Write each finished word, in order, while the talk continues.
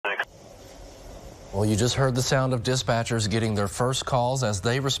Well, you just heard the sound of dispatchers getting their first calls as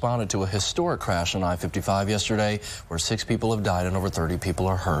they responded to a historic crash on I-55 yesterday where 6 people have died and over 30 people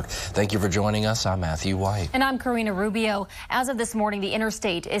are hurt. Thank you for joining us. I'm Matthew White. And I'm Karina Rubio. As of this morning, the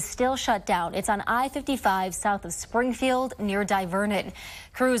interstate is still shut down. It's on I-55 south of Springfield near Divernon.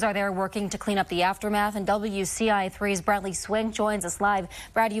 Crews are there working to clean up the aftermath, and WCIA 3's Bradley Swink joins us live.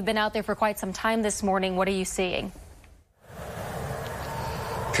 Brad, you've been out there for quite some time this morning. What are you seeing?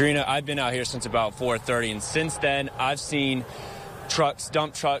 Karina, I've been out here since about 4:30, and since then I've seen trucks,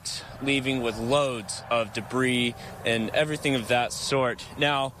 dump trucks, leaving with loads of debris and everything of that sort.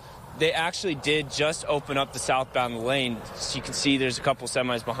 Now, they actually did just open up the southbound lane. So you can see there's a couple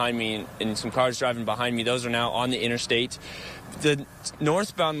semis behind me and some cars driving behind me. Those are now on the interstate. The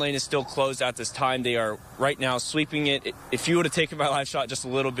northbound lane is still closed at this time. They are right now sweeping it. If you would have taken my live shot just a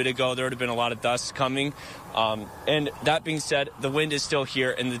little bit ago, there would have been a lot of dust coming. And that being said, the wind is still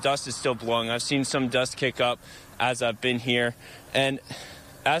here and the dust is still blowing. I've seen some dust kick up as I've been here. And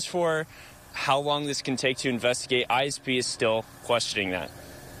as for how long this can take to investigate, ISP is still questioning that.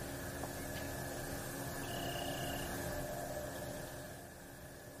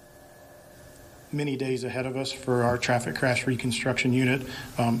 Many days ahead of us for our traffic crash reconstruction unit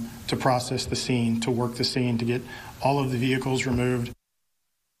to process the scene, to work the scene, to get all of the vehicles removed.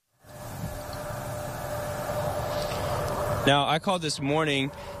 Now, I called this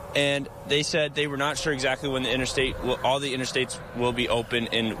morning and they said they were not sure exactly when all the interstates will be open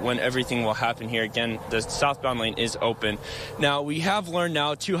and when everything will happen here. Again, the southbound lane is open. Now, we have learned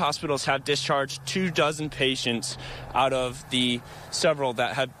now 2 hospitals have discharged 24 patients out of the several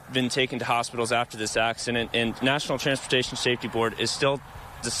that have been taken to hospitals after this accident, and National Transportation Safety Board is still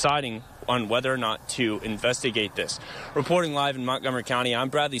deciding on whether or not to investigate this. Reporting live in Montgomery County, I'm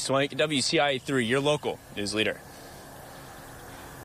Bradley Swank, WCIA 3, your local news leader.